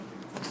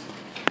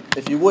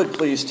If you would,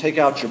 please take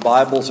out your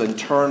Bibles and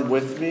turn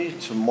with me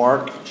to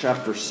Mark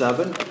chapter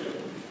 7.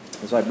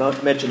 As I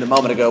mentioned a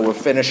moment ago, we're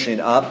finishing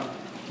up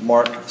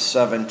Mark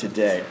 7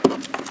 today.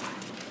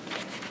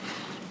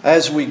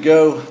 As we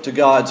go to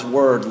God's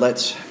Word,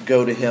 let's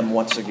go to Him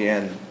once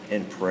again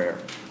in prayer.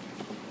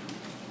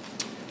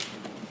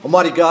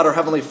 Almighty God, our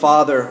Heavenly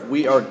Father,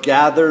 we are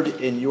gathered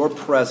in Your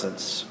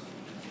presence,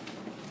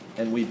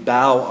 and we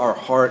bow our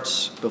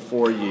hearts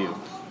before You.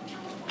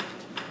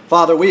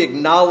 Father, we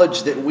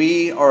acknowledge that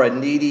we are a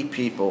needy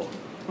people.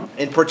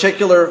 In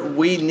particular,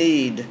 we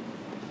need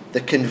the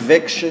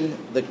conviction,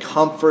 the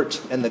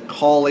comfort, and the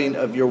calling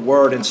of Your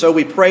Word. And so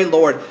we pray,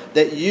 Lord,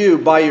 that You,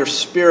 by Your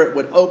Spirit,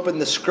 would open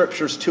the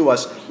Scriptures to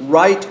us.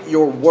 Write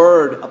Your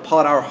Word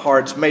upon our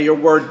hearts. May Your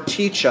Word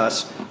teach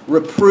us,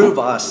 reprove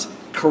us,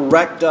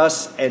 correct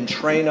us, and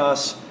train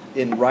us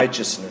in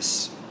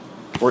righteousness.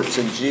 For it's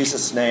in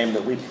Jesus' name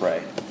that we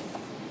pray.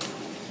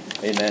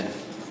 Amen.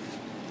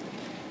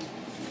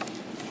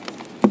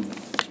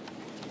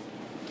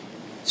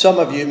 Some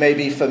of you may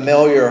be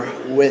familiar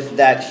with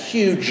that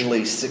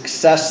hugely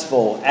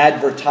successful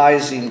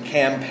advertising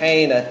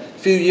campaign a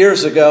few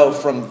years ago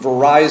from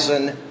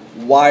Verizon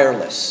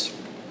Wireless.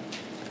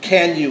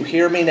 Can you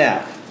hear me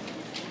now?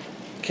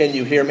 Can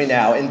you hear me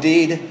now?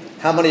 Indeed,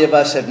 how many of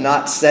us have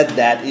not said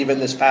that even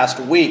this past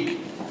week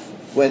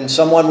when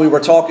someone we were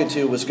talking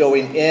to was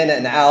going in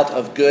and out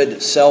of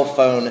good cell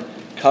phone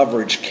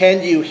coverage?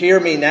 Can you hear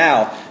me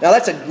now? Now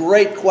that's a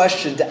great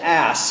question to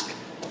ask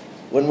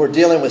when we're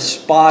dealing with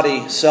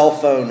spotty cell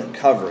phone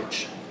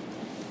coverage.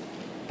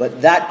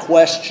 But that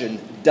question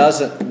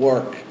doesn't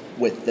work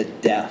with the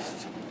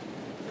deaf.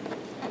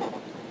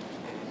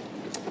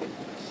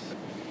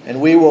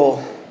 And we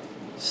will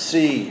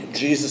see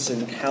Jesus'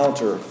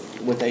 encounter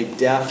with a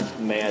deaf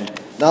man.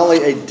 Not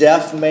only a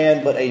deaf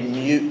man, but a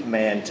mute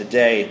man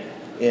today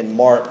in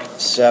Mark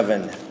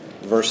 7,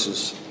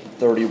 verses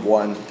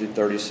 31 through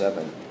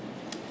 37.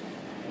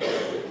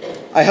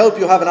 I hope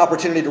you'll have an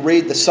opportunity to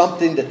read the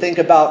Something to Think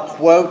About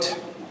quote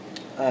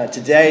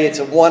today. It's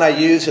one I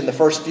used in the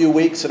first few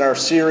weeks in our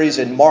series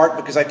in Mark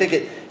because I think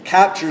it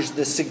captures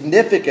the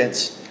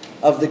significance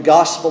of the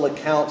gospel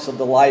accounts of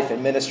the life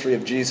and ministry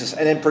of Jesus,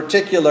 and in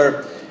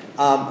particular,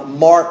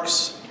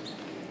 Mark's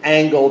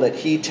angle that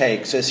he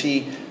takes as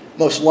he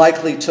most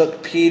likely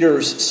took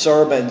Peter's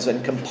sermons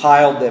and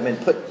compiled them and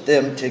put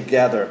them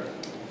together.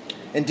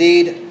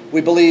 Indeed,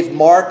 we believe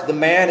Mark, the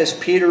man, is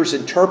Peter's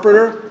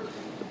interpreter.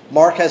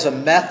 Mark has a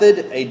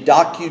method, a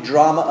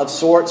docudrama of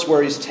sorts,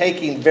 where he's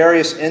taking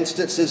various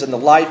instances in the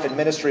life and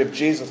ministry of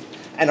Jesus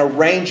and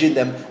arranging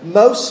them,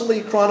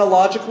 mostly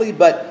chronologically,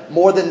 but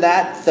more than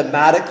that,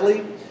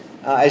 thematically.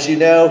 As you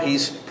know,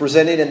 he's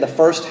presenting in the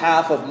first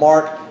half of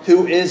Mark,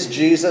 who is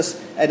Jesus?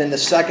 And in the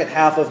second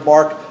half of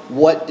Mark,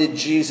 what did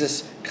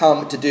Jesus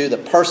come to do? The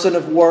person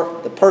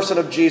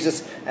of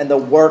Jesus and the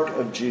work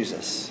of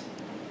Jesus.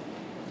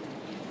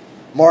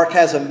 Mark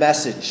has a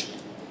message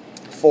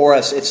for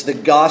us. It's the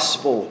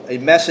gospel, a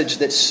message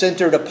that's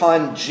centered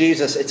upon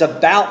Jesus. It's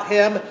about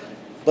Him,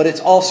 but it's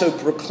also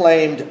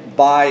proclaimed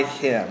by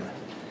Him.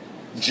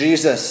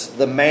 Jesus,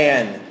 the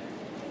man,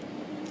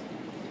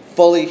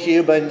 fully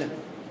human,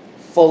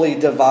 fully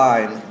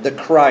divine, the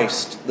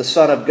Christ, the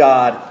Son of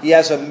God. He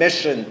has a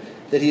mission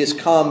that He has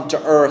come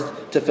to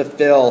earth to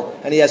fulfill,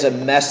 and He has a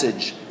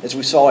message, as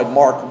we saw in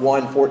Mark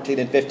 1, 14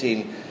 and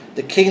 15.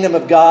 The kingdom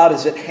of God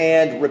is at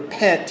hand.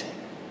 Repent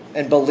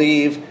and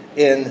believe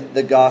in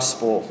the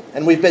gospel.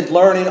 And we've been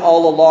learning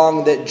all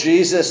along that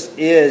Jesus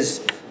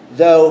is,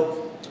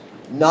 though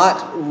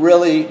not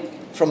really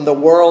from the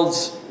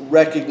world's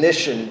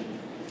recognition,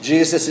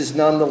 Jesus is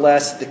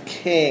nonetheless the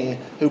King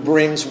who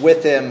brings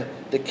with Him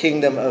the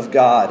kingdom of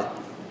God.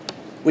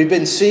 We've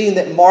been seeing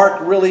that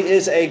Mark really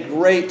is a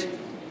great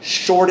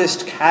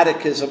shortest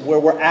catechism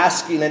where we're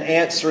asking and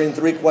answering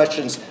three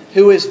questions.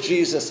 Who is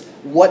Jesus?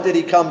 What did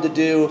He come to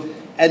do?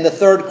 And the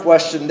third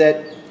question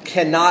that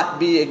cannot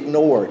be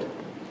ignored: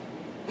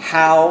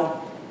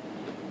 how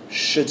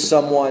should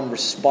someone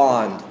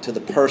respond to the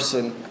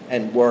person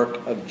and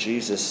work of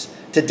Jesus?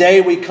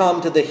 Today we come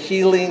to the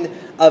healing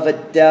of a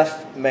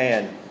deaf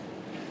man.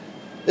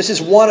 This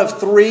is one of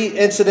three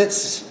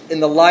incidents in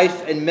the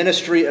life and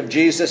ministry of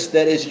Jesus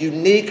that is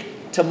unique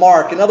to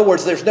Mark. In other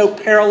words, there's no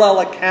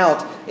parallel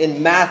account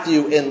in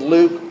Matthew, in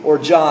Luke, or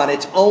John.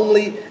 It's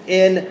only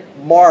in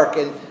Mark.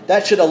 And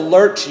that should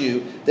alert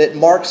you that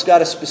Mark's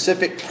got a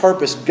specific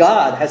purpose.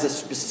 God has a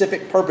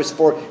specific purpose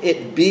for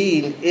it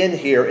being in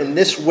here, in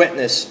this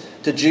witness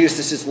to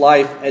Jesus'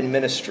 life and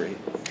ministry.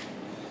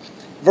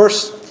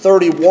 Verse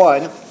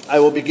 31, I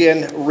will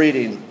begin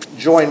reading.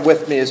 Join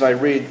with me as I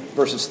read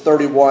verses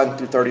 31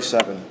 through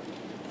 37.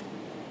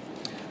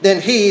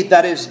 Then he,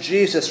 that is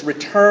Jesus,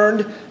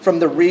 returned from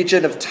the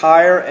region of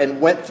Tyre and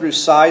went through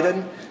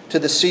Sidon to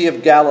the Sea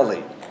of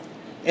Galilee,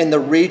 in the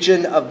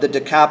region of the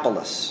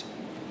Decapolis.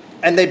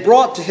 And they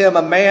brought to him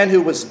a man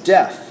who was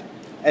deaf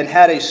and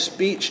had a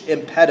speech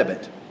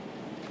impediment.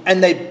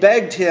 And they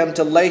begged him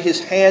to lay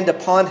his hand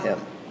upon him.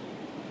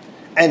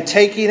 And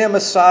taking him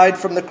aside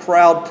from the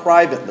crowd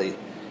privately,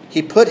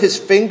 He put his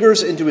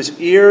fingers into his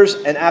ears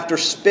and after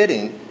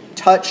spitting,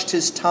 touched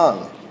his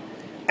tongue.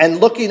 And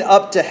looking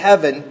up to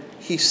heaven,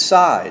 he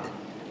sighed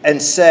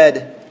and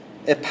said,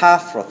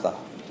 Ephphatha,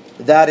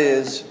 that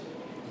is,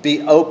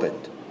 be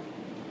opened.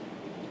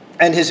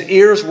 And his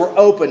ears were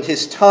opened,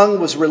 his tongue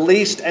was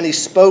released, and he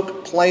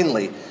spoke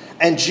plainly.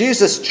 And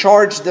Jesus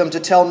charged them to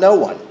tell no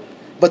one.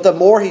 But the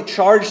more he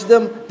charged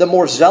them, the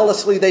more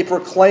zealously they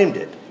proclaimed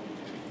it.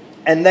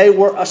 And they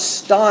were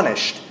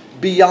astonished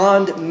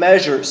beyond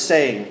measure,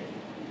 saying,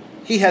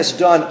 He has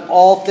done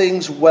all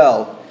things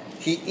well.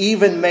 He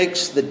even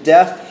makes the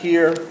deaf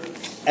hear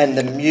and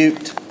the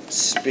mute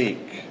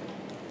speak.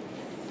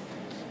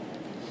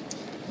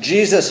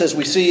 Jesus, as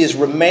we see, is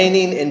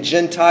remaining in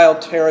Gentile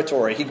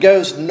territory. He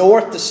goes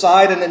north to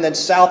Sidon and then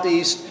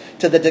southeast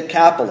to the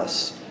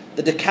Decapolis.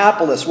 The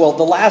Decapolis, well,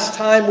 the last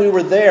time we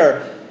were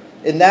there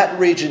in that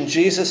region,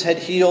 Jesus had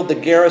healed the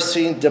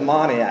Gerasene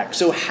demoniac.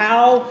 So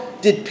how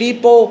did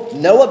people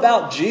know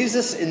about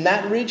Jesus in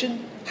that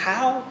region?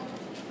 How?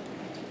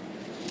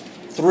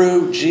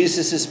 Through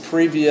Jesus'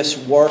 previous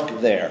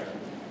work there.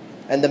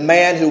 And the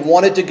man who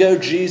wanted to go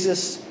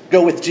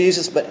with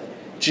Jesus, but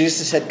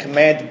Jesus had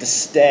commanded to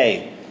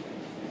stay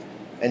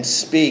and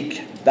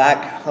speak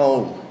back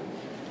home.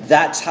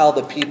 That's how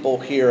the people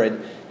hear.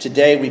 And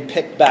today we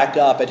pick back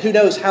up. And who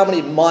knows how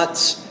many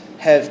months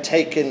have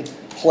taken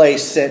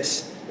place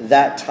since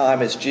that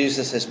time as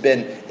Jesus has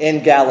been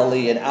in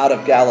Galilee and out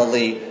of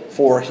Galilee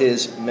for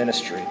his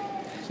ministry.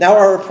 Now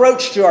our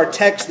approach to our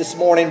text this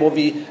morning will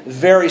be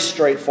very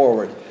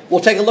straightforward.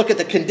 We'll take a look at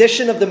the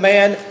condition of the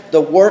man,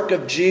 the work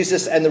of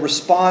Jesus, and the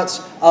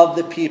response of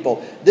the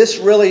people. This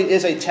really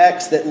is a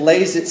text that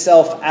lays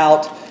itself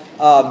out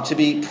to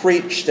be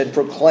preached and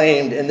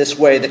proclaimed in this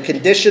way. The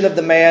condition of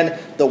the man,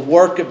 the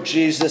work of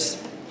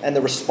Jesus, and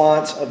the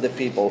response of the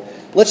people.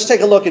 Let's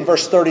take a look in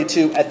verse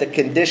 32 at the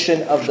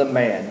condition of the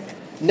man.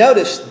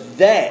 Notice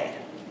they,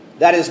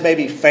 that is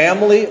maybe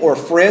family or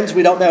friends,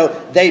 we don't know,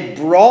 they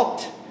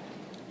brought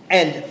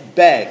and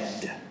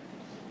begged.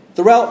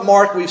 Throughout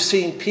Mark, we've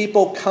seen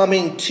people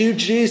coming to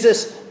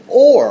Jesus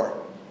or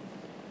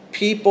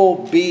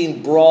people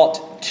being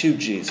brought to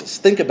Jesus.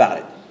 Think about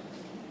it.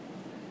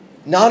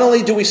 Not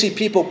only do we see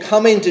people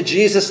coming to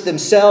Jesus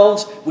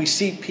themselves, we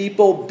see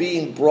people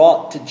being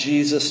brought to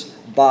Jesus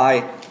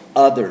by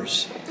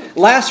others.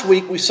 Last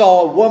week, we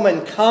saw a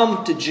woman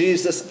come to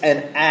Jesus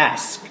and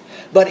ask.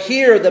 But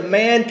here, the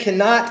man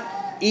cannot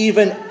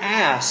even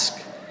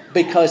ask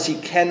because he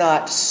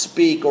cannot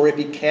speak, or if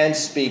he can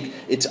speak,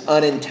 it's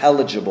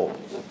unintelligible.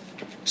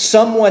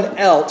 Someone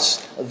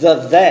else,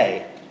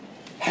 they,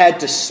 had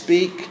to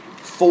speak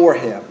for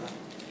him.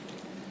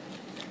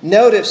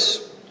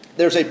 Notice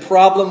there's a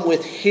problem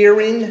with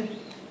hearing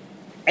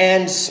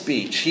and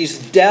speech. He's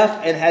deaf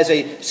and has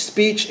a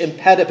speech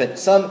impediment.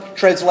 Some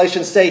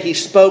translations say he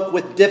spoke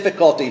with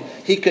difficulty.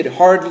 He could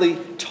hardly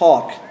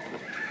talk.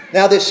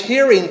 Now, this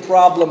hearing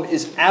problem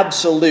is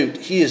absolute.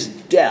 He is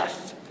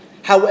deaf.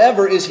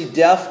 However, is he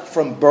deaf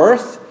from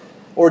birth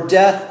or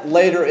deaf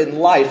later in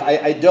life?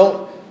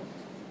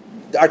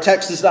 Our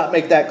text does not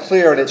make that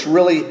clear, and it's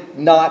really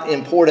not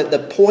important. The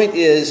point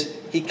is,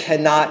 he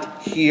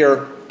cannot hear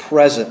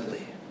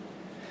presently.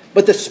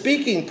 But the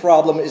speaking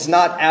problem is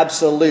not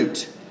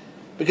absolute,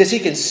 because he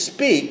can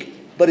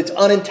speak, but it's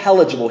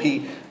unintelligible.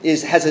 He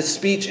has a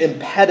speech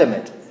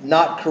impediment,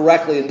 not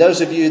correctly. And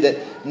those of you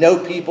that know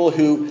people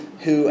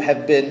who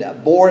have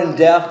been born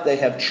deaf, they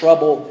have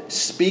trouble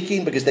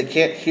speaking because they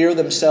can't hear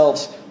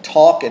themselves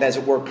talk and, as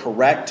it were,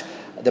 correct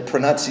the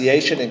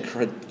pronunciation and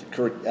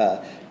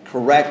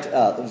correct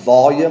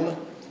volume.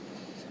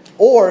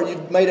 Or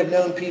you might have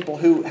known people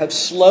who have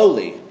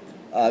slowly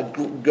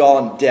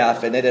gone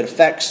deaf and it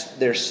affects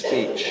their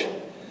speech.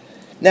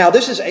 Now,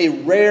 this is a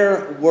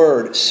rare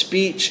word,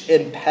 speech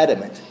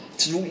impediment.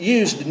 It's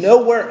used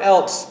nowhere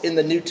else in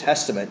the New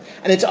Testament.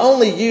 And it's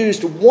only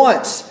used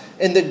once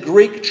in the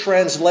Greek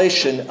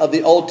translation of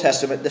the Old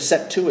Testament, the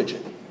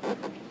Septuagint.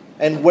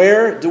 And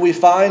where do we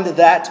find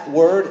that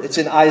word? It's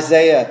in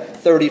Isaiah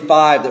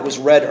 35 that was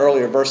read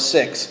earlier, verse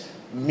 6,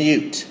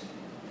 mute.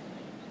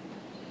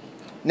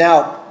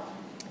 Now,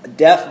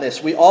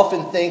 deafness, we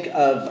often think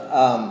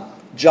of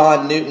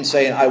John Newton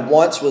saying, I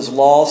once was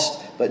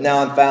lost, but now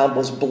I'm found,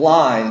 was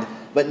blind,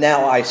 but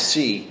now I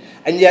see.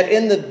 And yet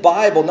in the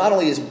Bible, not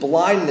only is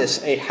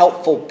blindness a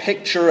helpful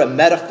picture, a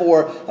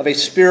metaphor of a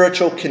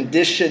spiritual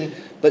condition,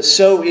 but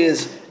so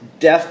is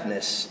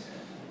deafness.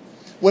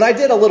 When I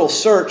did a little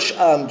search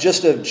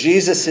just of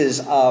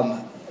Jesus'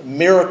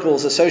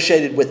 miracles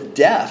associated with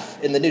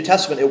deaf in the New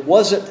Testament, it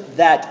wasn't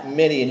that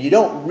many. And you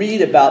don't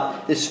read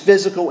about this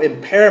physical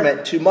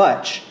impairment too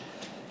much.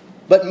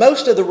 But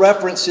most of the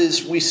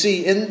references we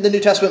see in the New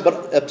Testament,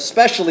 but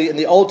especially in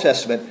the Old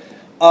Testament,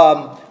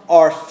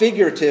 are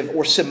figurative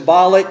or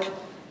symbolic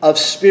of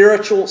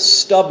spiritual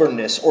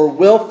stubbornness or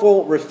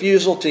willful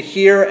refusal to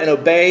hear and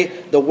obey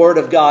the Word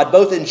of God.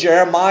 Both in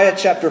Jeremiah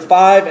chapter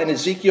 5 and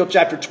Ezekiel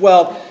chapter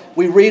 12,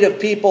 we read of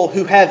people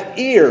who have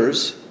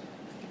ears,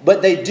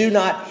 but they do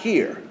not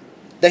hear.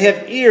 They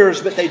have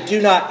ears, but they do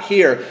not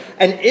hear.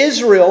 And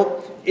Israel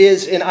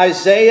is in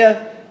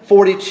Isaiah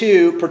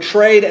 42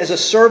 portrayed as a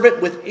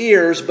servant with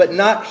ears but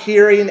not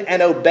hearing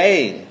and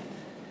obeying.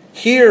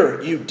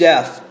 Hear, you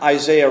deaf,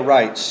 Isaiah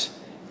writes.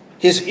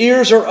 His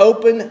ears are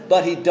open,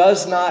 but he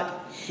does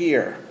not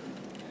hear.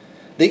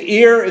 The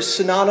ear is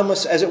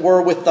synonymous, as it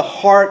were, with the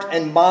heart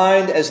and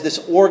mind as this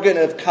organ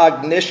of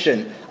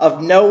cognition,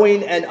 of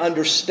knowing and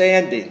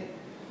understanding.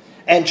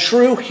 And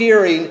true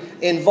hearing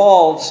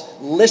involves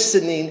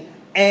listening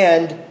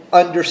and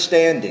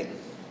understanding.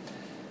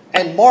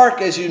 And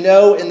Mark, as you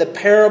know, in the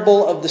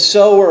parable of the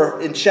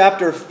sower in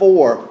chapter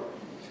 4,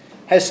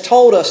 has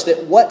told us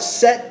that what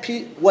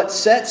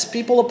sets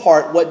people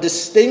apart, what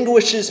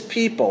distinguishes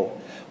people,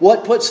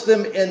 what puts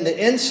them in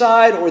the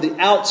inside or the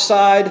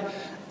outside,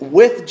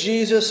 with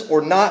Jesus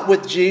or not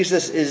with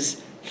Jesus,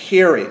 is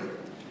hearing.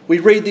 We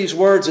read these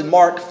words in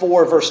Mark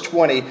 4, verse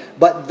 20.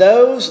 But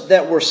those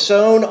that were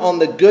sown on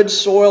the good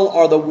soil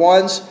are the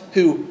ones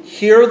who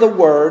hear the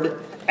word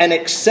and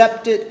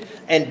accept it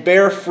and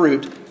bear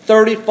fruit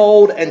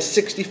 30-fold and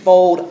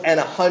 60-fold and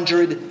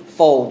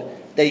 100-fold.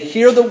 They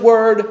hear the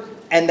word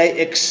and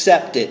they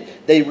accept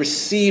it. They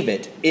receive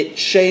it. It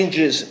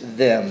changes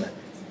them.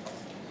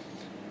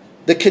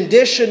 The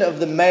condition of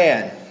the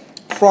man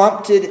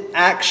prompted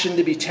action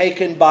to be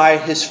taken by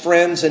his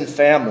friends and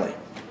family.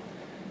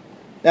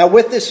 Now,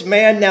 with this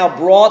man now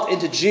brought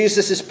into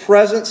Jesus'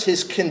 presence,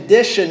 his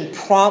condition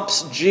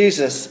prompts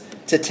Jesus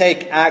to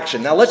take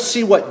action. Now, let's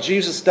see what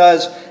Jesus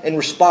does in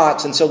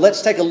response. And so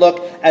let's take a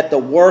look at the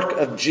work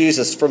of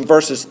Jesus from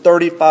verses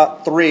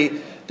 33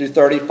 through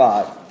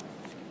 35.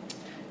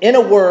 In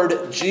a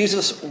word,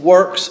 Jesus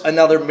works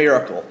another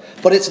miracle.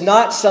 But it's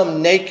not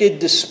some naked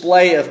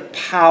display of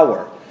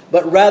power,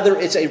 but rather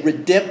it's a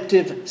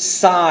redemptive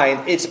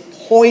sign. It's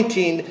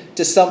pointing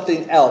to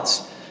something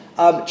else.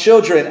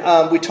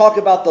 Children, we talk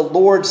about the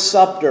Lord's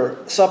Supper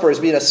as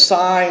being a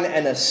sign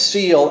and a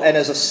seal. And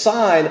as a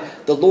sign,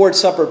 the Lord's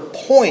Supper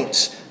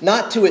points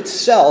not to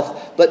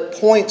itself, but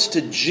points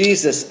to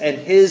Jesus and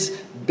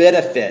his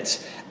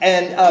benefits.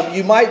 And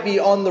you might be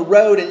on the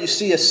road and you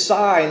see a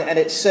sign and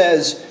it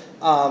says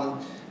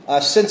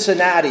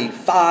Cincinnati,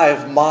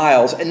 5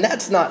 miles. And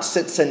that's not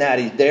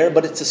Cincinnati there,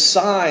 but it's a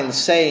sign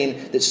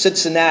saying that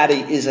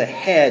Cincinnati is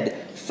ahead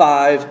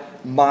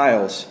 5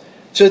 miles.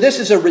 So this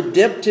is a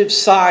redemptive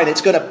sign.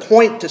 It's going to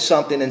point to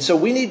something. And so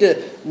we need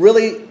to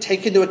really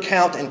take into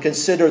account and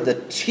consider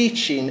the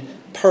teaching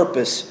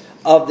purpose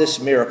of this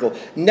miracle.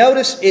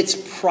 Notice it's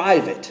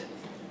private,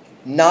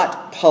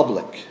 not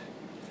public.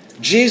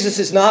 Jesus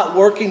is not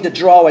working to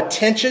draw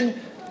attention.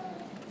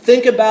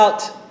 Think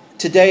about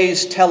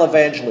today's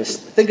televangelist.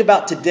 Think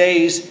about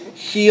today's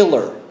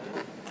healer.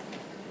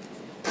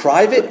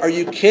 Private? Are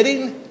you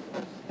kidding?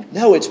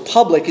 No, it's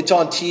public. It's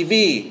on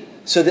TV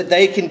so that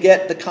they can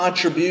get the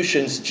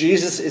contributions.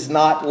 Jesus is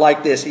not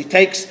like this. He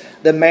takes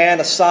the man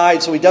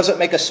aside so he doesn't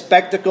make a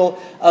spectacle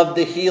of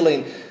the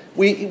healing.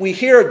 We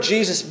hear of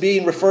Jesus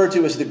being referred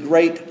to as the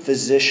great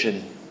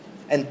physician.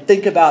 And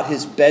think about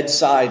his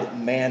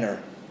bedside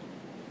manner.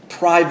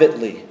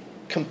 Privately,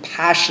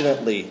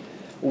 compassionately,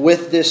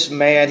 with this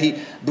man.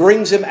 He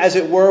brings him, as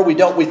it were, we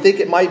think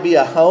it might be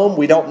a home,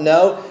 we don't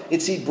know.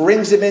 He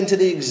brings him into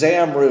the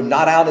exam room,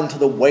 not out into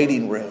the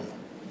waiting room.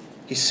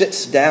 He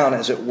sits down,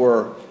 as it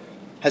were,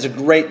 has a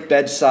great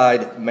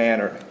bedside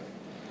manner.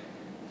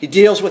 He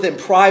deals with him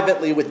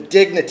privately, with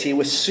dignity,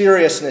 with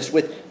seriousness,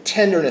 with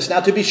tenderness. Now,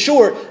 to be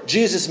sure,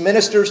 Jesus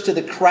ministers to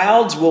the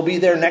crowds. We'll be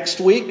there next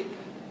week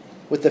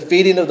with the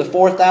feeding of the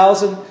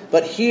 4,000.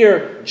 But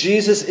here,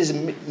 Jesus is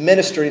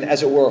ministering,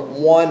 as it were,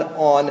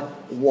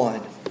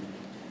 one-on-one.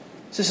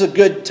 This is a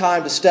good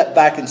time to step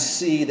back and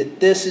see that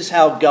this is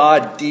how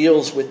God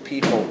deals with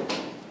people.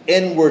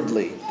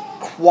 Inwardly,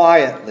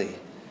 quietly,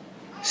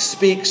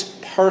 speaks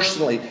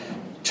personally.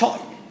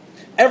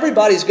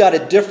 Everybody's got a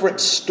different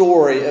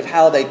story of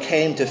how they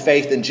came to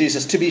faith in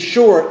Jesus. To be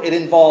sure, it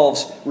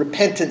involves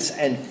repentance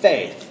and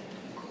faith.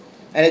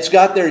 And it's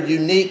got their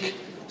unique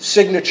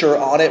signature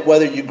on it,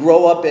 whether you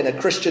grow up in a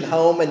Christian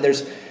home and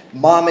there's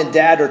mom and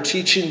dad are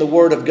teaching the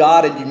Word of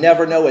God and you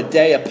never know a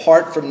day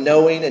apart from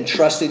knowing and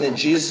trusting in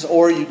Jesus,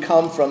 or you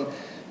come from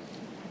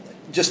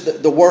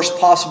just the worst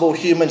possible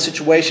human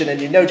situation and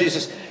you know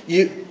Jesus.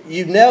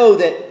 You know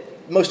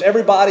that most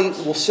everybody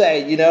will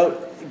say,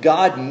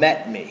 God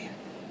met me.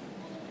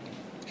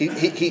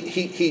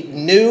 He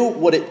knew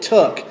what it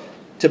took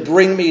to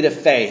bring me to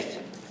faith.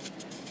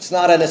 It's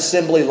not an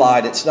assembly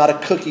line. It's not a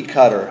cookie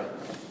cutter.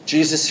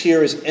 Jesus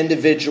here is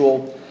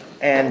individual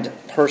and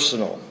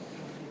personal.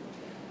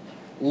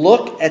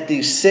 Look at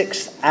these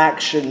 6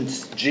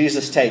 actions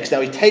Jesus takes. Now,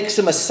 he takes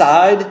him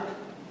aside,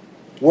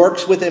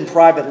 works with him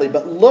privately,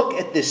 but look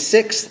at the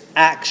 6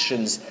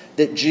 actions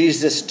that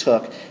Jesus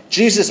took.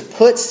 Jesus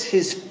puts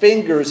his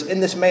fingers in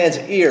this man's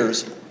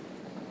ears,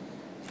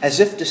 as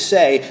if to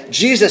say,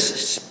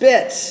 Jesus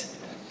spits.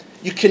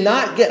 You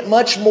cannot get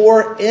much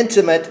more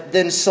intimate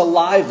than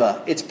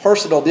saliva. It's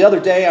personal. The other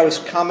day I was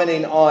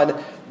commenting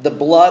on the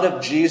blood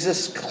of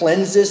Jesus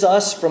cleanses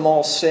us from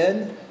all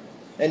sin.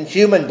 And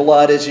human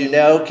blood, as you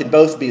know, can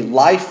both be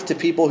life to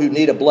people who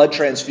need a blood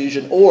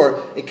transfusion,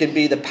 or it can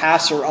be the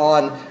passer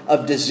on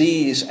of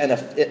disease and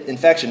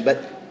infection.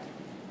 But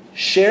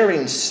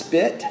sharing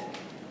spit,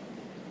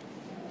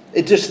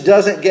 it just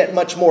doesn't get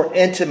much more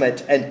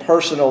intimate and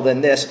personal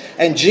than this.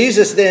 And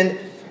Jesus then,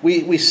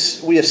 we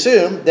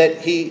assume that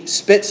he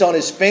spits on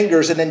his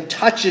fingers and then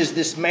touches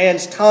this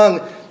man's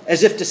tongue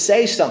as if to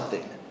say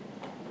something.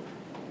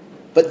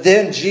 But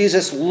then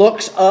Jesus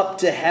looks up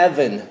to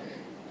heaven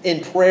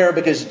in prayer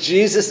because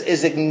Jesus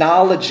is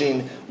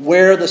acknowledging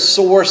where the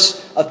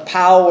source of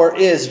power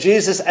is.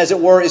 Jesus, as it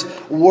were, is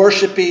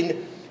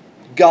worshiping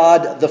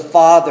God the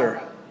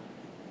Father.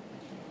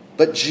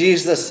 But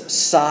Jesus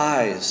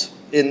sighs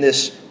in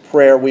this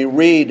prayer. We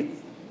read,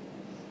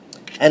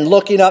 and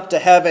looking up to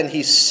heaven,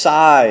 he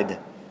sighed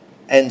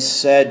and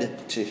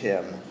said to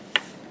him.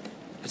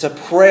 It's a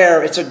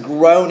prayer, it's a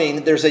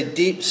groaning. There's a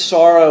deep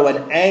sorrow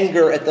and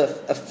anger at the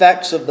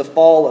effects of the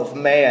fall of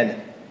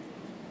man.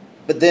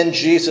 But then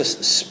Jesus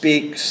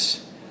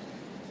speaks,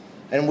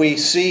 and we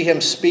see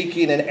him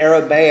speaking in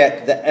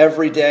Aramaic, the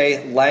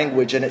everyday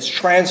language, and it's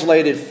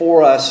translated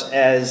for us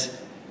as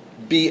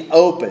be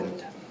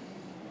opened.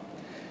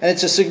 And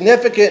it's a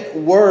significant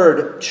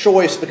word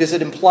choice because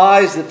it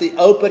implies that the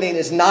opening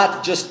is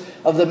not just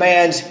of the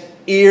man's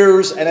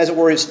ears and, as it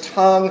were, his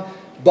tongue,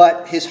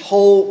 but his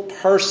whole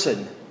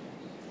person.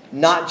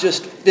 Not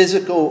just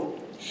physical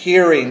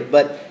hearing,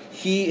 but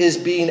he is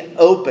being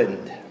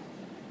opened.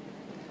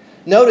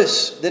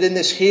 Notice that in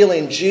this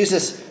healing,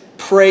 Jesus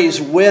prays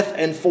with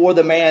and for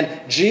the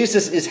man.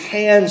 Jesus is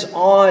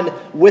hands-on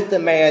with the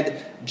man.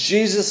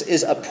 Jesus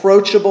is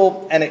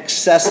approachable and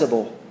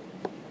accessible.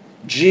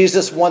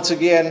 Jesus, once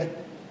again,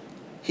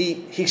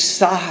 he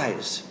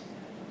sighs.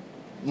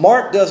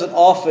 Mark doesn't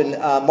often,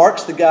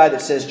 Mark's the guy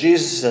that says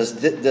Jesus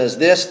does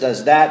this,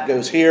 does that,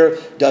 goes here,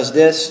 does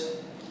this.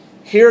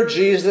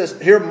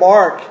 Here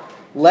Mark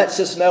lets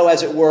us know,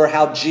 as it were,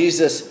 how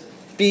Jesus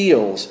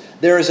feels.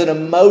 There is an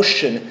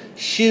emotion.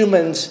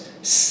 Humans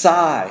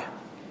sigh.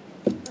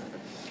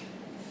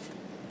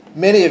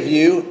 Many of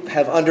you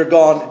have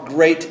undergone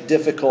great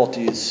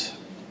difficulties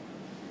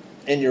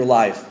in your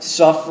life.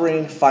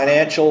 Suffering,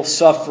 financial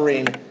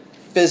suffering,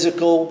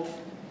 physical,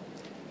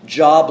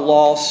 job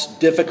loss,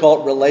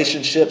 difficult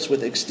relationships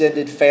with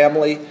extended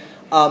family.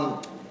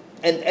 And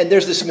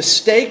there's this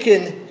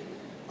mistaken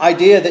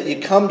idea that you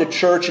come to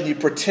church and you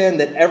pretend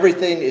that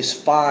everything is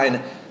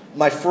fine.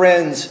 My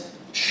friends,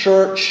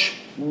 church,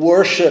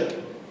 worship,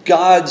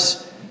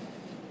 God's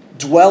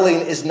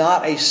dwelling is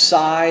not a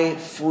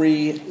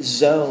sigh-free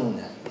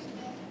zone.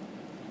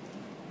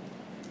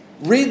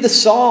 Read the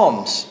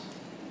Psalms.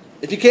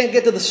 If you can't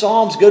get to the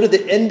Psalms, go to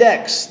the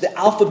index, the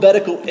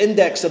alphabetical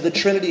index of the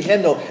Trinity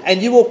hymnal,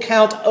 and you will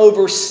count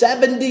over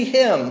 70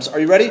 hymns. Are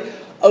you ready?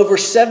 Over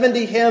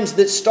 70 hymns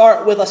that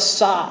start with a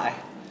sigh.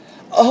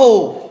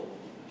 Oh.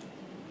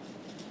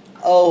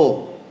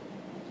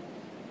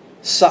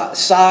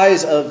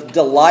 Sighs of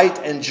delight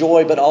and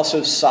joy, but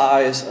also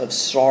sighs of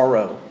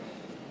sorrow.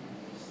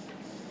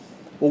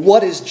 Well,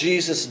 what is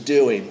Jesus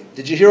doing?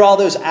 Did you hear all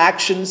those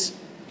actions?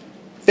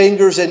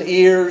 Fingers and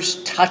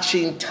ears,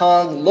 touching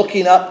tongue,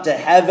 looking up to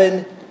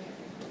heaven.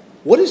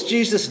 What is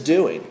Jesus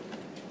doing?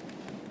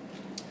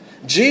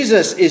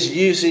 Jesus is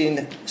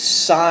using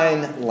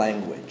sign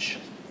language.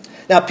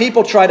 Now,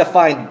 people try to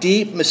find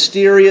deep,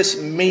 mysterious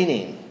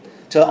meaning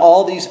to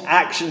all these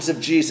actions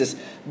of Jesus,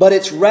 but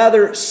it's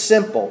rather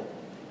simple.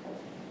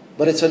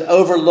 But it's an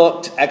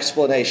overlooked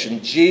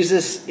explanation.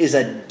 Jesus is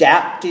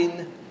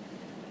adapting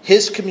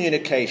his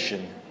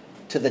communication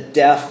to the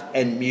deaf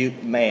and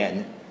mute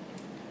man.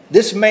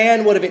 This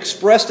man would have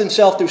expressed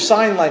himself through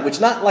sign language,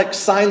 not like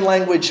sign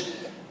language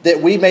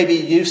that we may be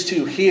used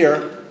to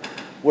here,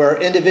 where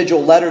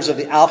individual letters of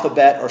the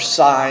alphabet are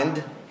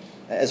signed,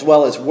 as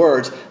well as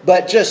words,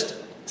 but just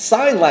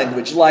sign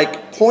language,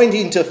 like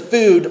pointing to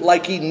food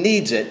like he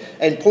needs it,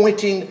 and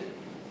pointing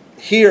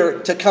here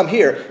to come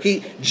here.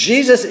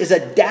 Jesus is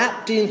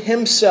adapting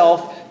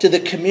himself to the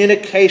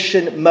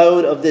communication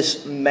mode of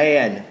this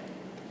man.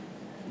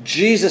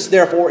 Jesus,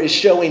 therefore, is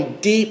showing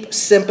deep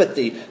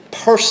sympathy,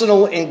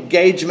 personal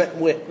engagement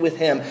with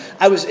him.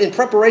 In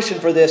preparation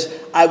for this,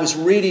 I was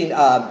reading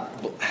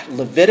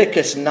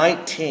Leviticus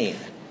 19.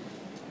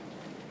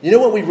 You know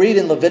what we read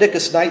in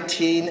Leviticus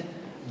 19?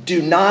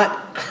 Do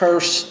not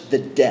curse the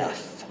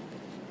deaf.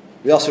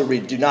 We also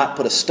read, do not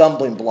put a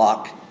stumbling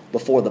block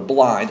before the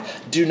blind.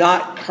 Do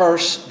not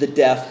curse the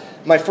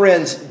deaf. My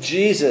friends,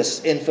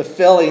 Jesus, in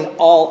fulfilling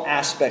all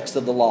aspects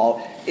of the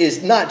law,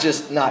 is not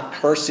just not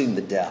cursing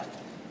the deaf.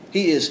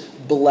 He is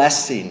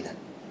blessing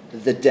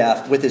the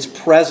deaf with his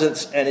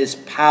presence and his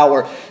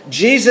power.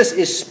 Jesus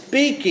is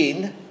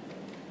speaking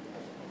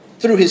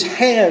through his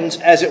hands,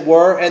 as it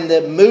were, and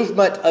the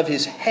movement of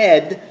his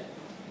head.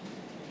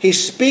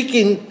 He's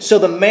speaking so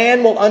the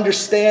man will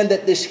understand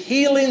that this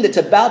healing that's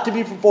about to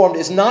be performed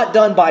is not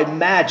done by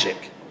magic,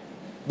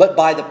 but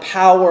by the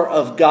power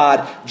of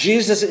God.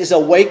 Jesus is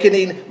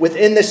awakening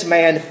within this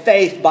man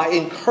faith by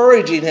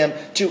encouraging him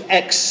to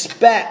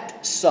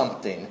expect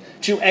something,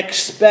 to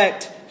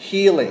expect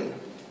healing.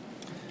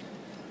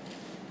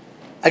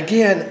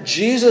 Again,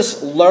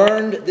 Jesus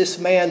learned this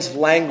man's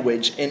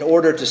language in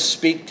order to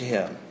speak to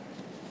him.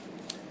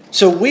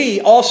 So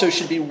we also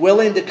should be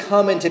willing to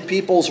come into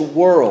people's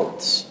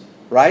worlds,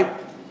 right?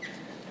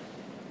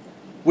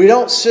 We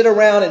don't sit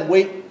around and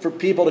wait for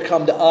people to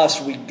come to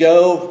us. We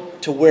go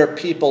to where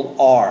people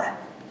are.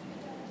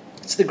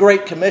 It's the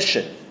Great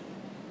Commission.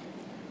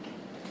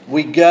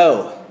 We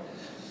go.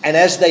 And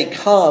as they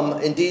come,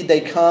 indeed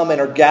they come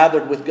and are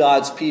gathered with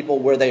God's people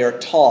where they are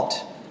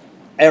taught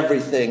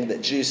everything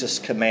that Jesus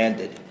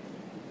commanded.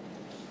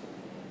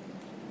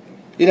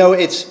 You know,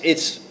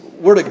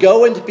 we're to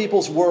go into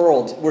people's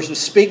world. We're to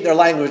speak their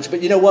language.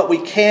 But you know what? We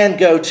can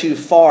go too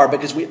far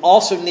because we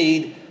also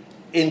need,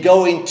 in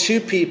going to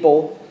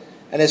people,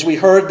 and as we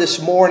heard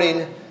this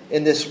morning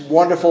in this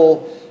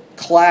wonderful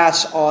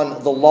class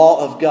on the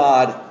law of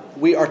God,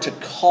 we are to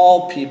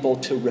call people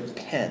to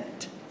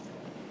repent.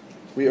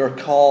 We are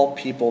called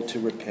people to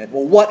repent.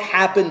 Well, what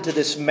happened to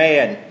this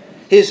man?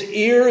 His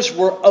ears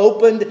were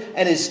opened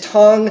and his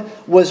tongue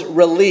was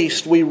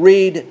released. We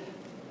read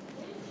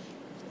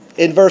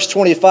in verse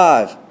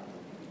 25.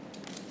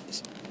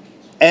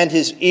 And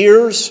his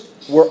ears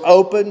were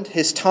opened,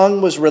 his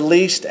tongue was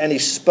released, and he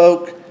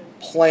spoke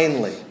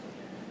plainly.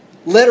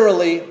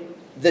 Literally,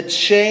 the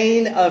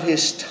chain of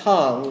his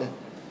tongue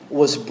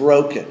was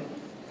broken.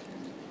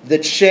 The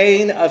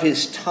chain of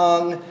his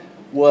tongue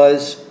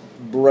was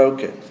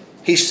broken.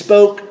 He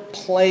spoke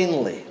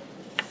plainly.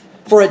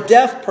 For a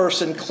deaf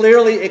person,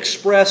 clearly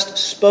expressed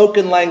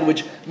spoken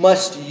language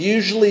must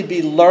usually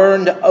be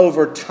learned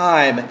over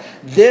time.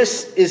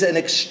 This is an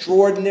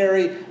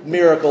extraordinary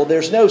miracle.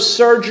 There's no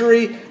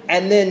surgery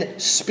and then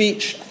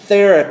speech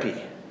therapy.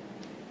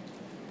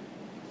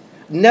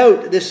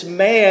 Note, this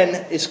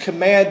man is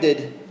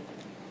commanded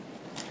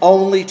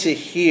only to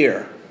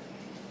hear.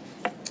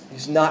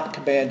 He's not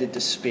commanded to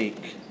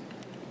speak.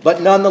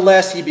 But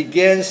nonetheless, he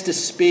begins to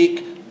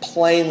speak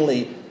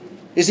plainly.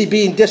 Is he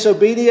being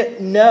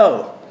disobedient?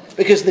 No.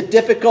 Because the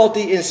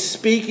difficulty in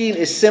speaking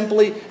is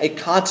simply a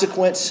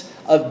consequence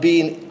of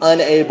being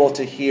unable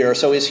to hear.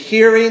 So his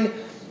hearing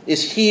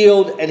is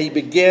healed and he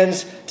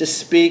begins to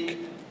speak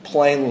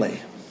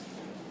plainly.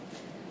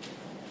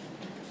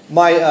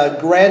 My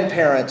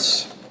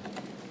grandparents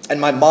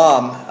and my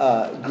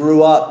mom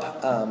grew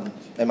up,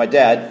 and my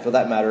dad for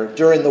that matter,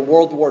 during the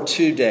World War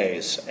II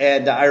days.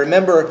 And I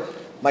remember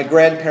my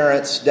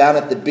grandparents down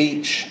at the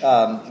beach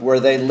where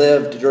they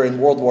lived during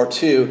World War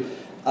II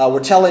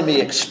were telling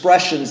me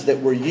expressions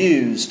that were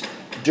used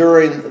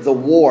during the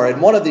war.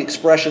 And one of the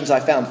expressions I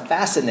found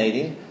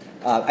fascinating,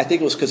 I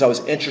think it was because I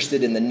was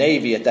interested in the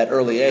Navy at that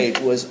early age,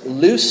 was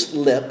loose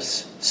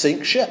lips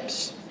sink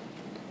ships.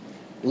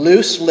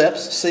 Loose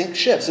lips sink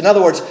ships. In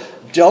other words,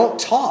 don't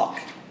talk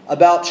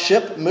about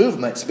ship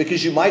movements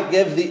because you might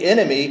give the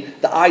enemy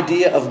the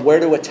idea of where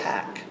to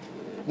attack.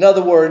 In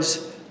other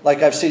words,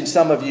 like I've seen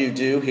some of you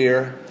do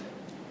here,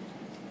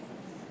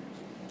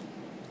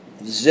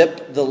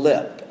 zip the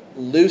lip.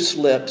 Loose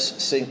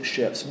lips sink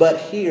ships. But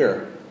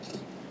here,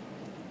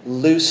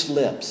 loose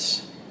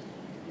lips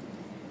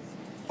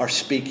are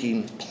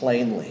speaking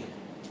plainly.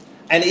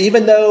 And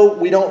even though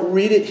we don't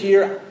read it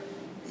here,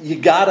 you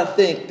got to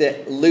think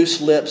that loose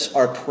lips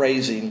are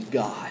praising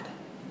God,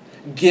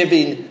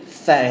 giving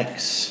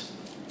thanks.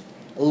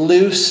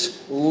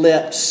 Loose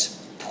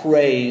lips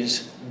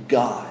praise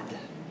God.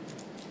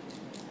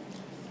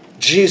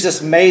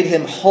 Jesus made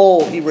him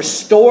whole. He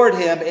restored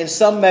him in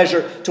some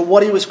measure to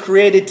what he was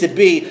created to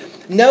be.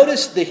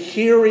 Notice the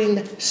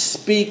hearing,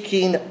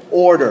 speaking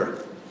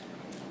order.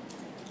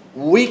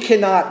 We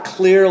cannot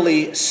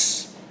clearly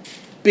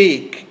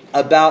speak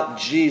about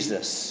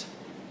Jesus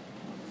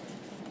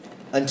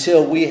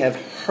until we have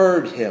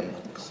heard him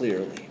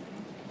clearly.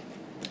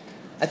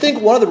 I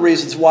think one of the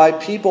reasons why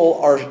people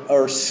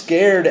are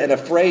scared and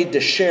afraid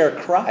to share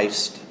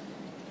Christ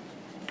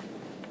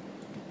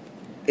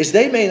is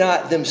they may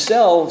not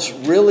themselves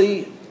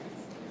really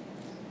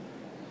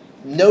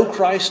know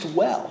Christ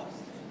well.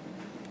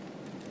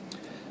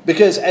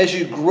 Because as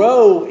you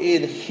grow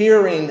in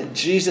hearing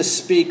Jesus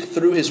speak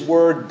through his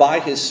word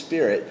by his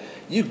Spirit,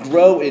 you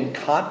grow in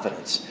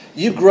confidence.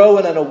 You grow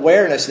in an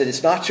awareness that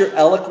it's not your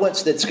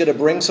eloquence that's going to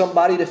bring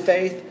somebody to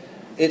faith.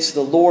 It's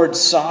the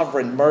Lord's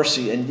sovereign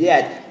mercy. And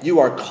yet you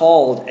are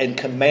called and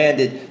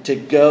commanded to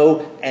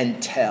go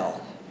and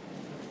tell.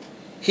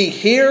 He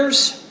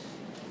hears,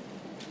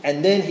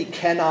 and then he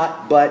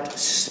cannot but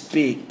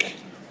speak.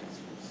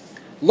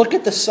 Look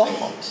at the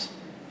Psalms.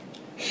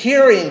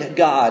 Hearing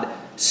God,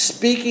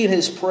 speaking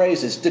his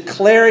praises,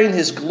 declaring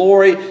his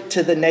glory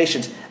to the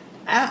nations.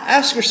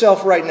 Ask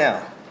yourself right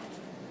now,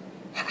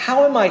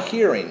 how am I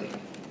hearing?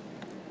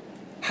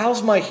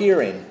 How's my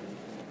hearing?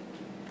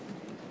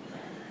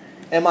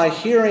 Am I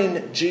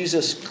hearing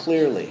Jesus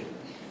clearly?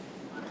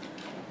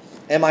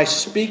 Am I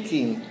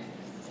speaking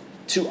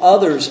to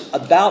others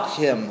about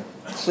him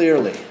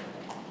clearly?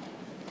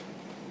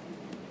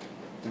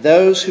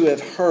 Those who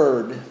have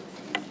heard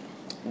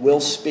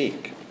will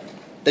speak.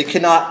 They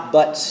cannot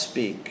but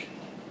speak.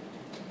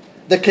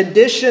 The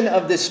condition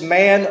of this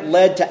man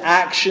led to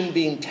action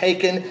being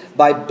taken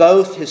by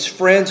both his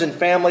friends and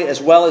family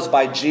as well as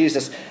by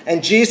Jesus.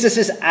 And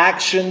Jesus'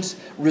 actions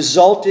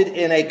resulted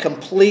in a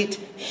complete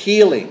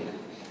healing.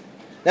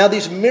 Now,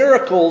 these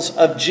miracles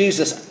of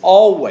Jesus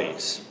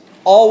always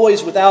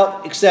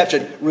without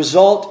exception,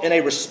 result in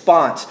a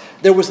response.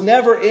 There was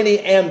never any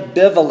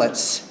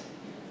ambivalence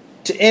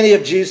to any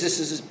of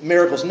Jesus'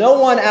 miracles. No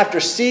one, after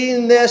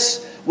seeing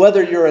this,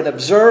 whether you're an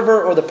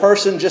observer or the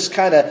person just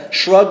kind of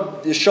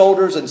shrugged his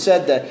shoulders and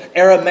said the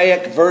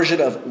Aramaic version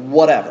of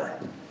whatever.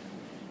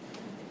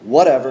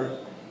 Whatever.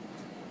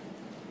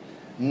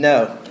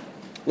 No.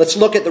 Let's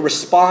look at the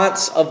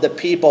response of the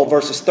people,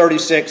 verses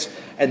 36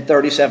 and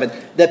 37.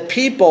 The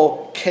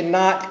people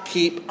cannot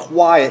keep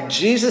quiet.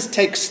 Jesus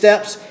takes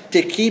steps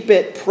to keep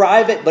it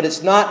private, but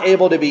it's not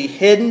able to be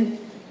hidden.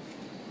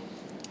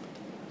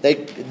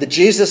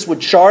 Jesus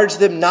would charge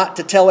them not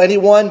to tell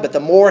anyone, but the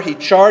more he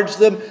charged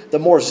them, the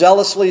more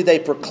zealously they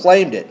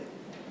proclaimed it.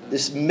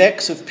 This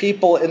mix of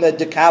people in the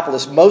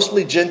Decapolis,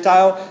 mostly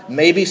Gentile,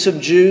 maybe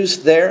some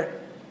Jews there.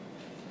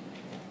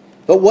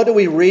 But what do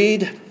we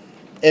read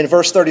in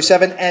verse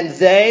 37? And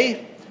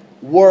they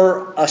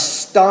were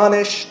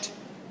astonished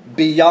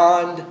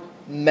beyond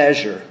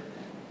measure.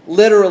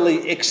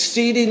 Literally,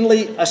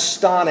 exceedingly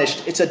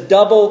astonished. It's a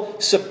double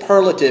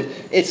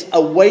superlative. It's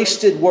a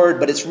wasted word,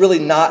 but it's really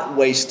not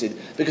wasted,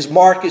 because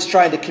Mark is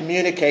trying to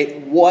communicate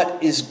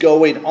what is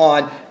going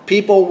on.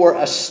 People were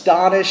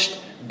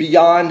astonished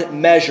beyond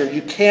measure.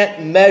 You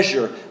can't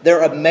measure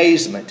their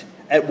amazement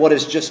at what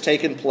has just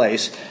taken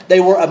place. They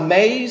were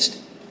amazed,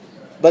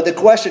 but the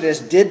question is,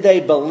 did they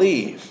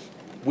believe?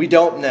 We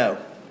don't know.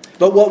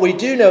 But what we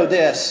do know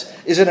this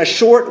is, in a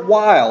short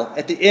while,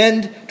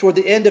 toward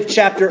the end of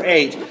chapter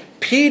 8,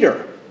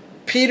 Peter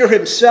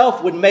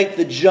himself would make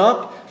the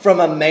jump from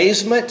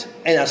amazement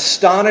and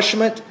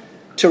astonishment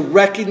to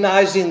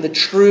recognizing the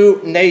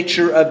true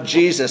nature of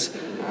Jesus.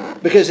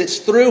 Because it's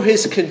through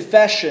his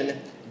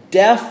confession,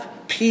 deaf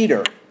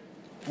Peter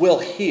will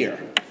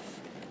hear,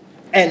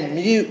 and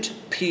mute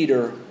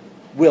Peter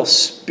will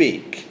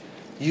speak.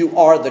 You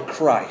are the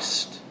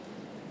Christ,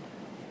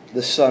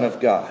 the Son of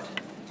God.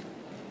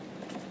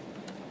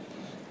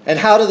 And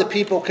how do the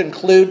people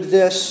conclude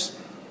this?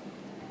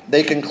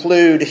 They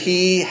conclude,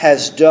 he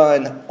has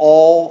done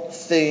all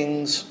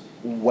things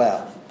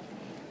well.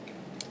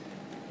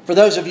 For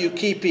those of you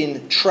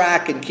keeping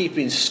track and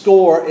keeping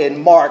score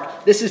in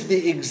Mark, this is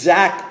the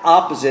exact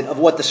opposite of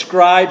what the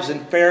scribes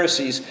and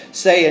Pharisees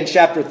say in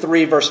chapter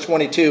 3, verse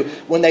 22,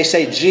 when they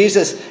say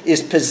Jesus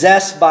is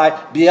possessed by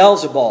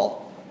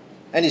Beelzebul,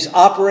 and he's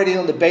operating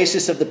on the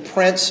basis of the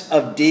prince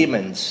of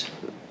demons.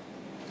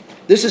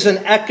 This is an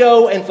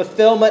echo and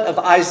fulfillment of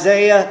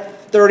Isaiah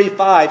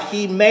 35.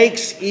 He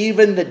makes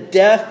even the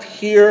deaf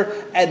hear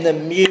and the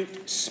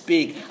mute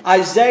speak.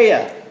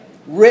 Isaiah,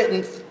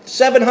 written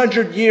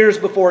 700 years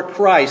before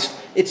Christ.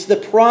 It's the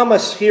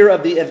promise here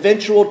of the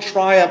eventual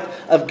triumph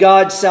of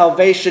God's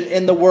salvation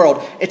in the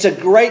world. It's a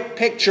great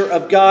picture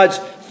of God's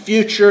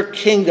future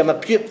kingdom, a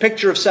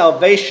picture of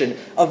salvation,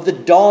 of the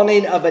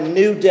dawning of a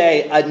new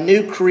day, a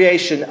new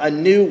creation, a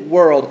new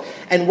world.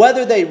 And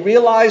whether they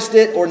realized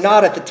it or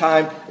not at the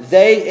time,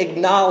 they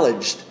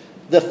acknowledged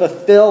the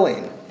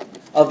fulfilling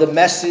of the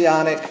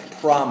messianic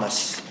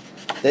promise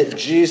that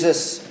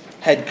Jesus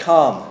had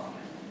come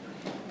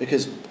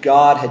because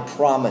God had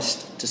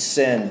promised to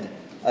send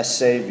a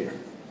Savior.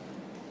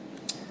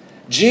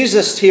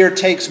 Jesus here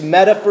takes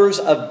metaphors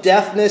of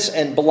deafness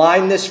and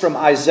blindness from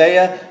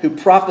Isaiah, who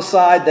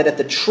prophesied that at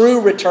the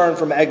true return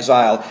from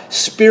exile,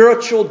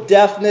 spiritual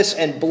deafness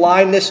and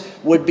blindness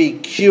would be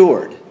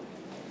cured.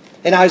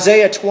 In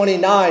Isaiah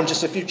 29,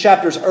 just a few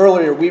chapters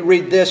earlier, we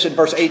read this in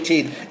verse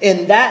 18.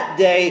 In that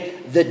day,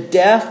 the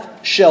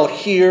deaf shall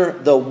hear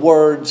the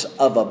words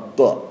of a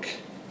book.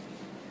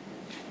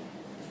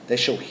 They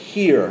shall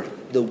hear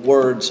the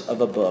words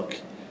of a book.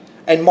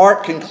 And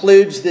Mark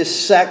concludes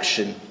this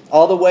section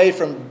all the way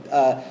from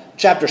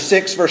chapter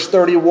 6, verse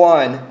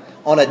 31,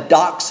 on a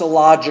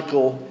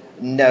doxological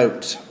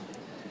note.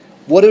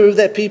 What do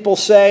the people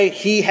say?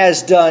 He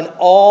has done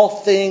all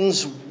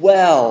things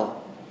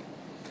well.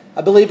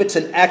 I believe it's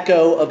an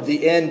echo of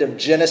the end of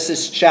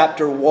Genesis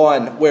chapter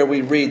 1, where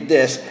we read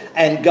this.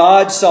 And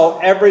God saw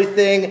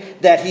everything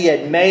that he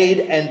had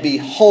made, and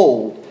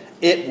behold,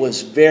 it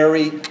was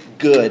very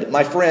good.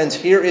 My friends,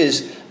 here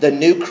is the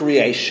new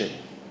creation,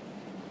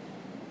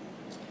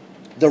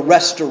 the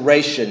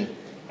restoration,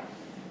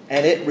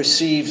 and it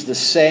receives the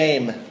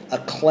same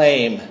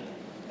acclaim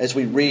as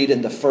we read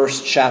in the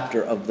first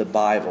chapter of the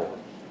Bible.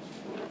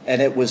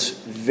 And it was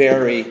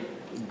very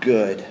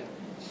good.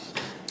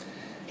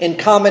 In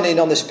commenting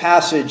on this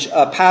passage,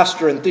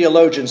 pastor and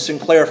theologian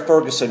Sinclair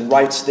Ferguson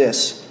writes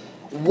this: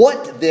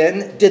 what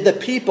then did the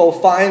people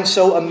find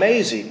so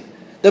amazing?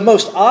 The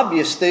most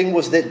obvious thing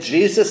was that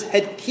Jesus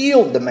had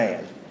healed the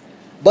man.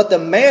 But the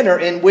manner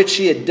in which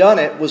he had done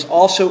it was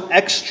also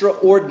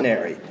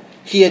extraordinary.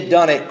 He had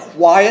done it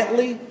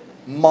quietly,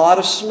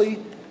 modestly,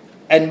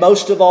 and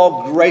most of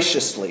all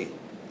graciously.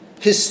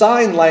 His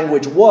sign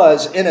language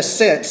was, in a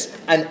sense,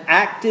 an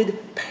acted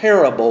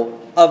parable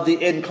of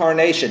the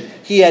incarnation.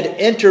 He had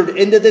entered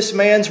into this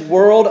man's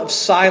world of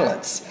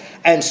silence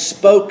and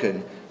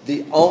spoken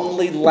the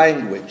only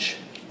language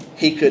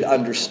he could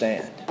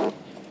understand.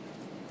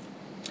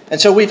 And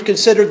so we've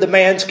considered the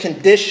man's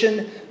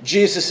condition,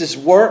 Jesus'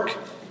 work,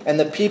 and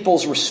the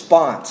people's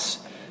response.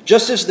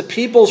 Just as the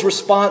people's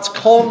response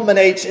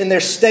culminates in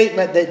their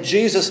statement that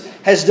Jesus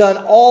has done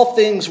all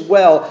things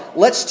well,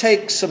 let's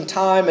take some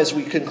time as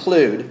we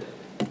conclude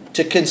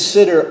to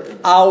consider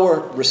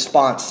our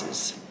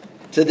responses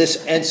to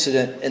this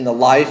incident in the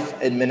life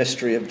and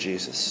ministry of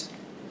Jesus.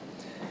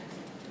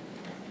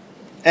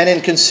 And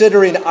in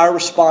considering our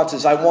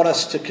responses, I want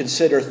us to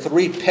consider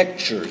three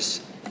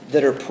pictures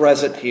that are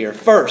present here.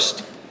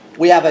 First,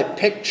 we have a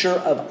picture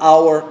of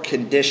our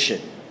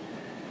condition.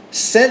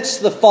 Since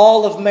the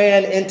fall of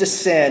man into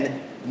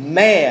sin,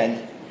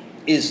 man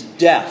is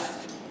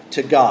deaf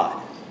to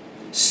God.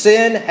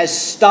 Sin has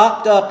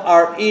stopped up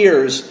our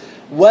ears,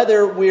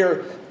 whether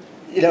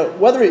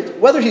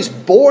he's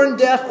born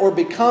deaf or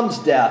becomes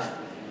deaf.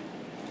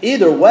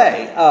 Either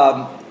way,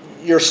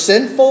 you're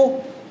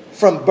sinful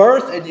from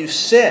birth and you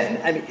sin.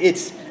 I mean,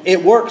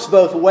 it works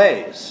both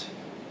ways.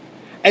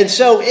 And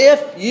so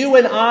if you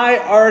and I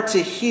are to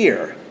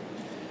hear,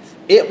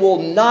 it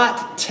will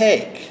not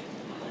take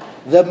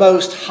the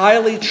most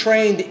highly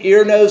trained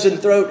ear, nose, and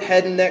throat,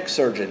 head and neck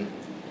surgeon.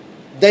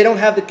 They don't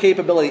have the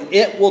capability.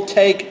 It will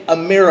take a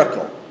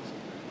miracle.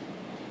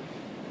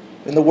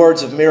 In the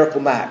words of Miracle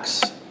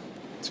Max,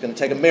 it's going to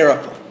take a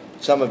miracle.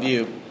 Some of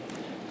you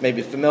may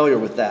be familiar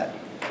with that.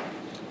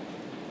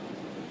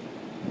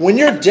 When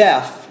you're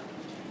deaf,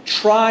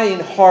 trying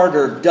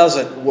harder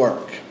doesn't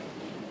work.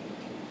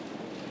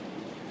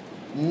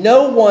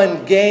 No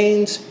one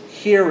gains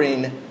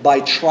hearing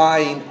by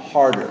trying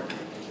harder.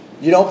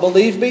 You don't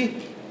believe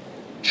me?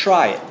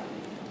 Try it.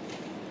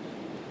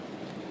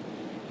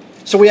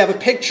 So we have a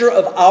picture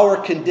of our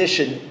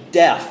condition,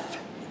 deaf.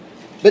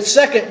 But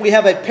second, we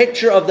have a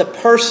picture of the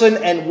person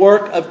and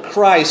work of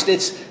Christ.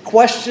 It's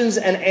questions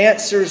and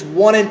answers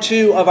 1 and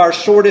 2 of our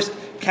shortest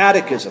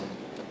catechism.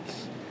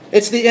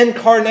 It's the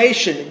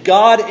incarnation.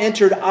 God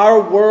entered our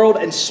world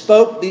and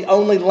spoke the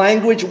only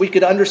language we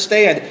could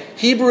understand.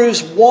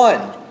 Hebrews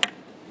 1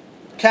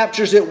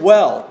 captures it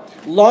well.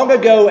 Long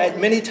ago, at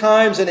many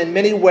times and in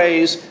many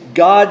ways,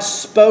 God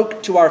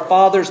spoke to our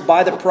fathers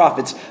by the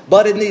prophets.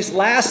 But in these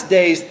last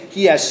days,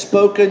 He has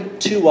spoken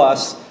to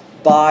us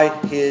by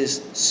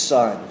His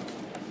Son.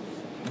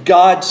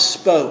 God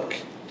spoke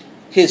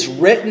His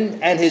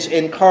written and His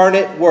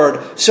incarnate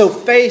Word. So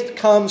faith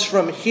comes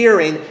from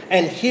hearing,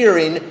 and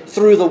hearing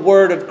through the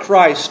Word of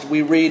Christ,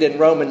 we read in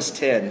Romans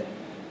 10.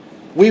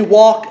 We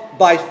walk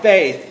by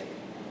faith.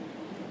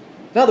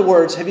 In other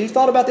words, have you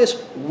thought about this?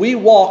 We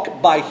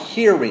walk by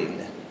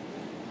hearing,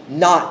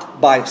 not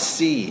by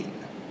seeing.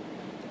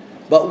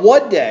 But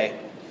one day,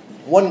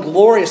 one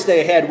glorious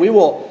day ahead, we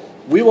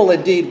will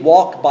indeed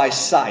walk by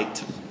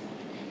sight.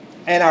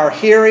 And our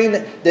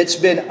hearing that's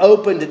been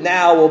opened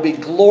now will be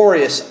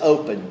glorious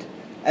opened,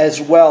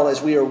 as well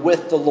as we are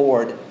with the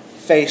Lord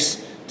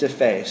face to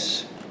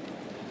face.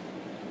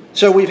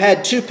 So we've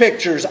had two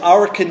pictures,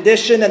 our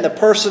condition and the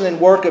person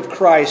and work of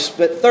Christ.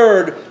 But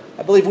third,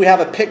 I believe we have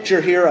a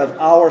picture here of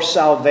our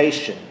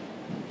salvation.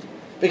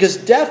 Because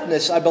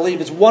deafness, I believe,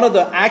 is one of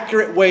the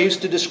accurate ways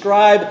to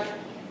describe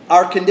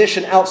our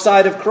condition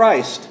outside of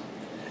Christ.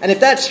 And if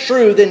that's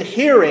true, then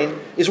hearing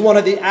is one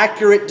of the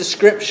accurate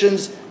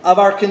descriptions of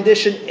our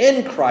condition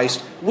in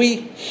Christ. We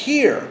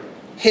hear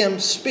Him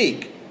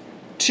speak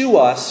to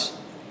us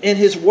in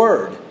His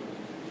Word.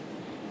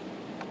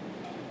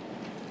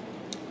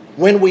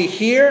 When we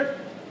hear,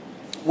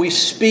 we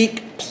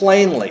speak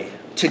plainly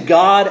to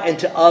God and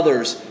to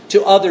others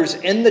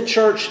in the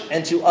church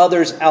and to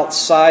others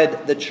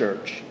outside the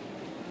church.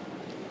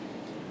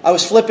 I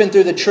was flipping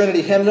through the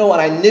Trinity hymnal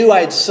and I knew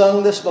I had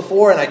sung this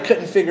before and I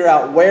couldn't figure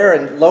out where.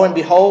 And lo and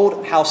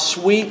behold, how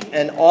sweet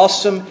and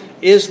awesome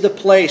is the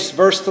place.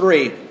 Verse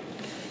 3.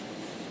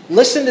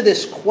 Listen to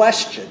this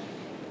question.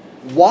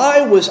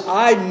 Why was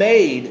I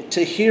made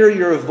to hear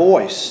your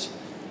voice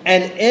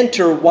and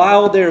enter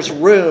while there's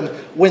room,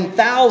 when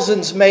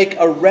thousands make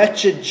a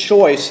wretched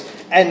choice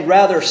and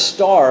rather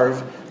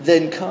starve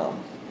than come?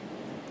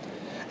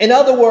 In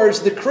other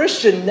words, the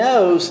Christian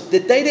knows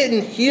that they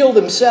didn't heal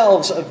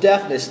themselves of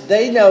deafness.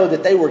 They know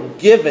that they were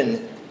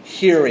given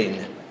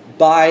hearing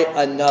by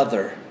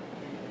another.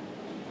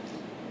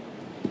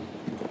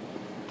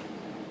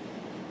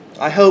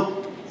 I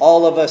hope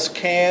all of us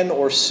can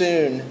or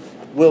soon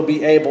will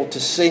be able to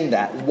sing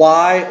that.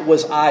 Why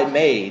was I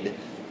made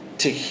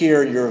to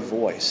hear your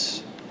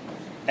voice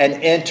and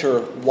enter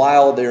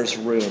while there's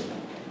room?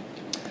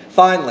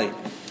 Finally,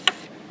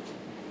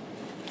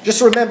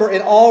 just remember,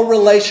 in all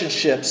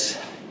relationships,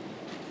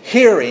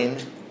 hearing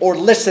or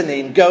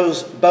listening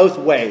goes both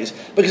ways.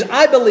 Because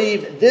I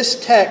believe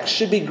this text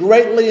should be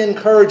greatly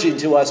encouraging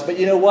to us. But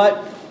you know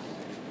what?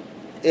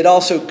 It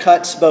also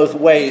cuts both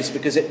ways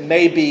because it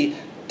may be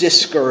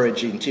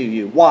discouraging to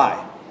you.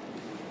 Why?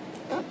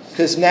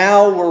 Because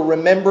now we're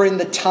remembering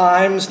the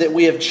times that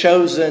we have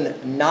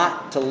chosen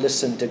not to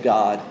listen to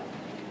God.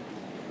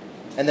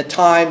 And the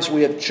times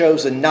we have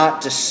chosen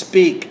not to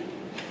speak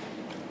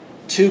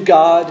to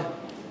God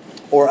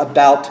or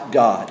about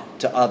God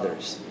to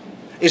others.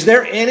 Is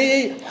there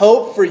any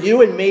hope for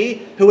you and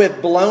me who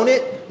have blown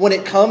it when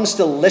it comes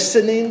to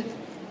listening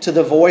to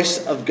the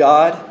voice of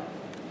God?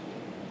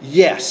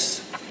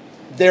 Yes,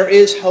 there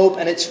is hope,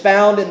 and it's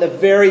found in the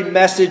very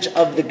message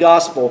of the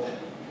gospel.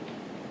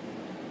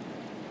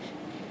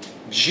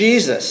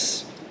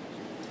 Jesus,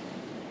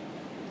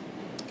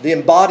 the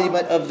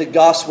embodiment of the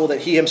gospel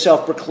that he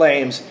himself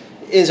proclaims,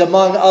 is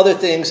among other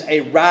things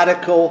a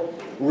radical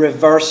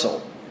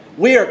reversal.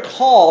 We are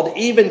called,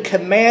 even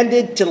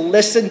commanded, to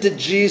listen to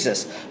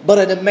Jesus. But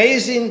an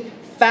amazing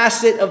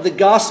facet of the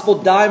gospel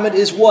diamond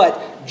is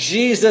what?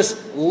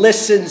 Jesus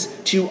listens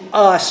to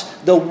us.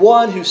 The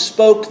one who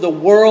spoke the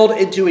world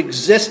into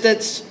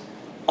existence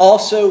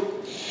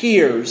also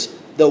hears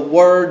the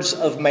words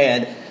of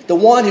man. The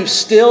one who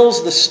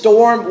stills the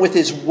storm with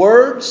his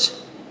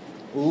words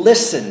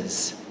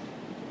listens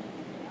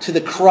to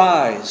the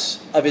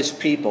cries of his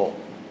people.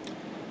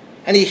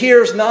 And he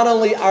hears not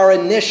only our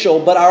initial,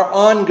 but our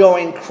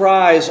ongoing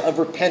cries of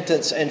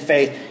repentance and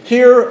faith.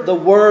 Hear the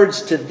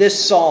words to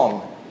this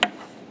song,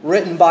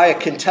 written by a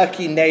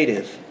Kentucky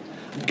native.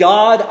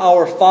 God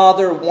our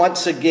Father,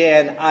 once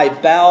again I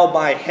bow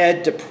my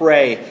head to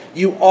pray.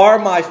 You are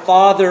my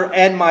Father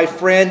and my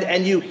friend,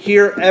 and you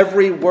hear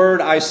every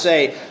word I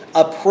say.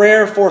 A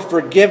prayer for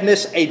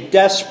forgiveness, a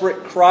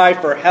desperate cry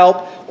for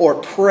help, or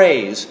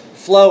praise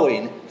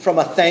flowing from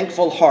a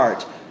thankful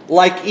heart.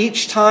 Like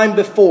each time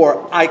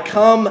before, I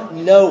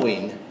come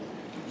knowing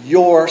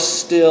you're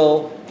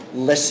still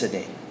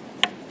listening.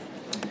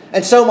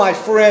 And so, my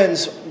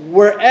friends,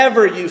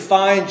 wherever you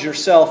find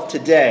yourself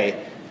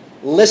today,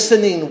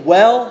 listening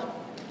well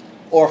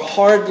or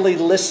hardly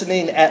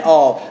listening at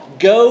all,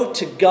 go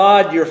to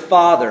God your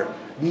Father,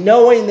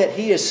 knowing that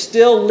he is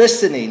still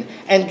listening,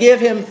 and give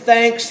him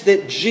thanks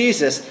that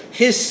Jesus,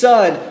 his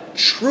Son,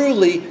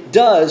 truly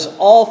does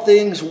all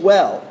things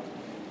well.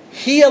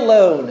 He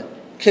alone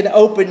can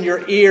open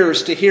your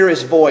ears to hear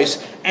his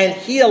voice, and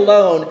he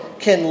alone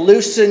can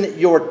loosen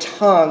your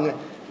tongue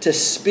to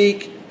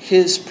speak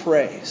his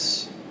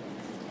praise.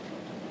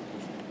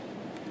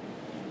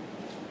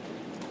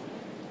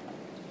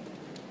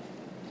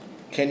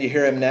 Can you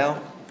hear him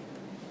now?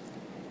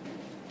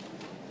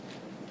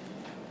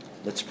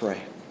 Let's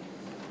pray.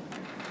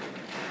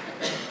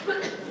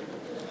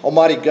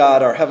 Almighty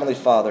God, our Heavenly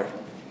Father,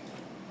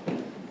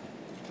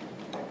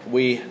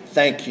 we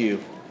thank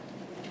you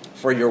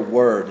for your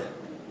word.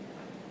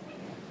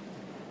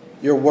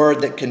 Your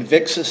word that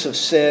convicts us of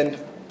sin,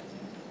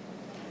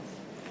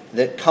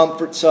 that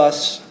comforts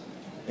us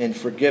in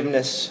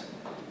forgiveness,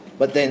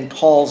 but then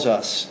calls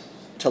us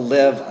to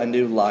live a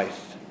new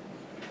life.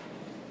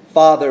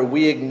 Father,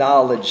 we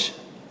acknowledge,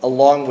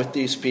 along with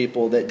these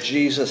people, that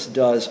Jesus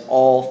does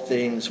all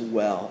things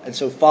well. And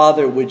so,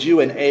 Father, would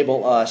you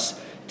enable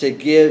us to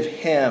give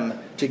him,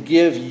 to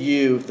give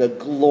you the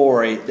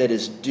glory that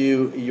is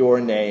due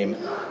your name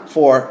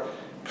for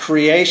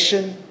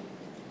creation,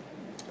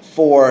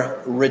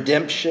 for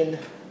redemption,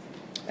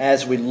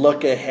 as we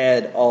look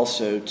ahead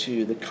also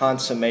to the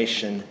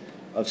consummation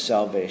of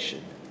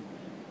salvation.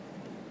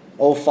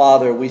 Oh,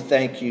 Father, we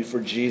thank you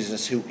for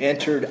Jesus, who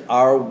entered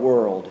our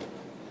world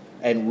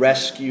and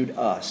rescued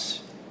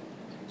us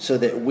so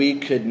that we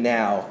could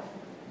now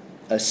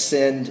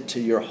ascend to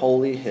your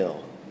holy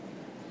hill,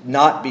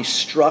 not be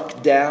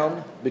struck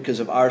down because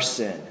of our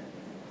sin,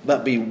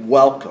 but be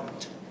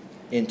welcomed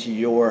into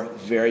your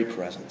very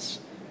presence.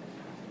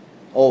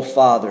 Oh,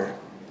 Father,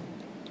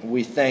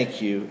 we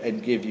thank you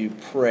and give you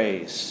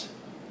praise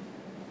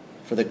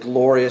for the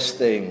glorious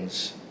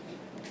things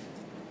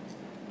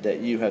that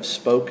you have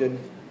spoken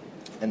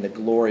and the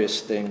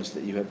glorious things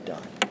that you have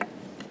done.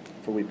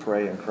 For we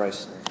pray in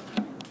Christ's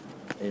name.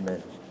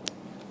 Amen.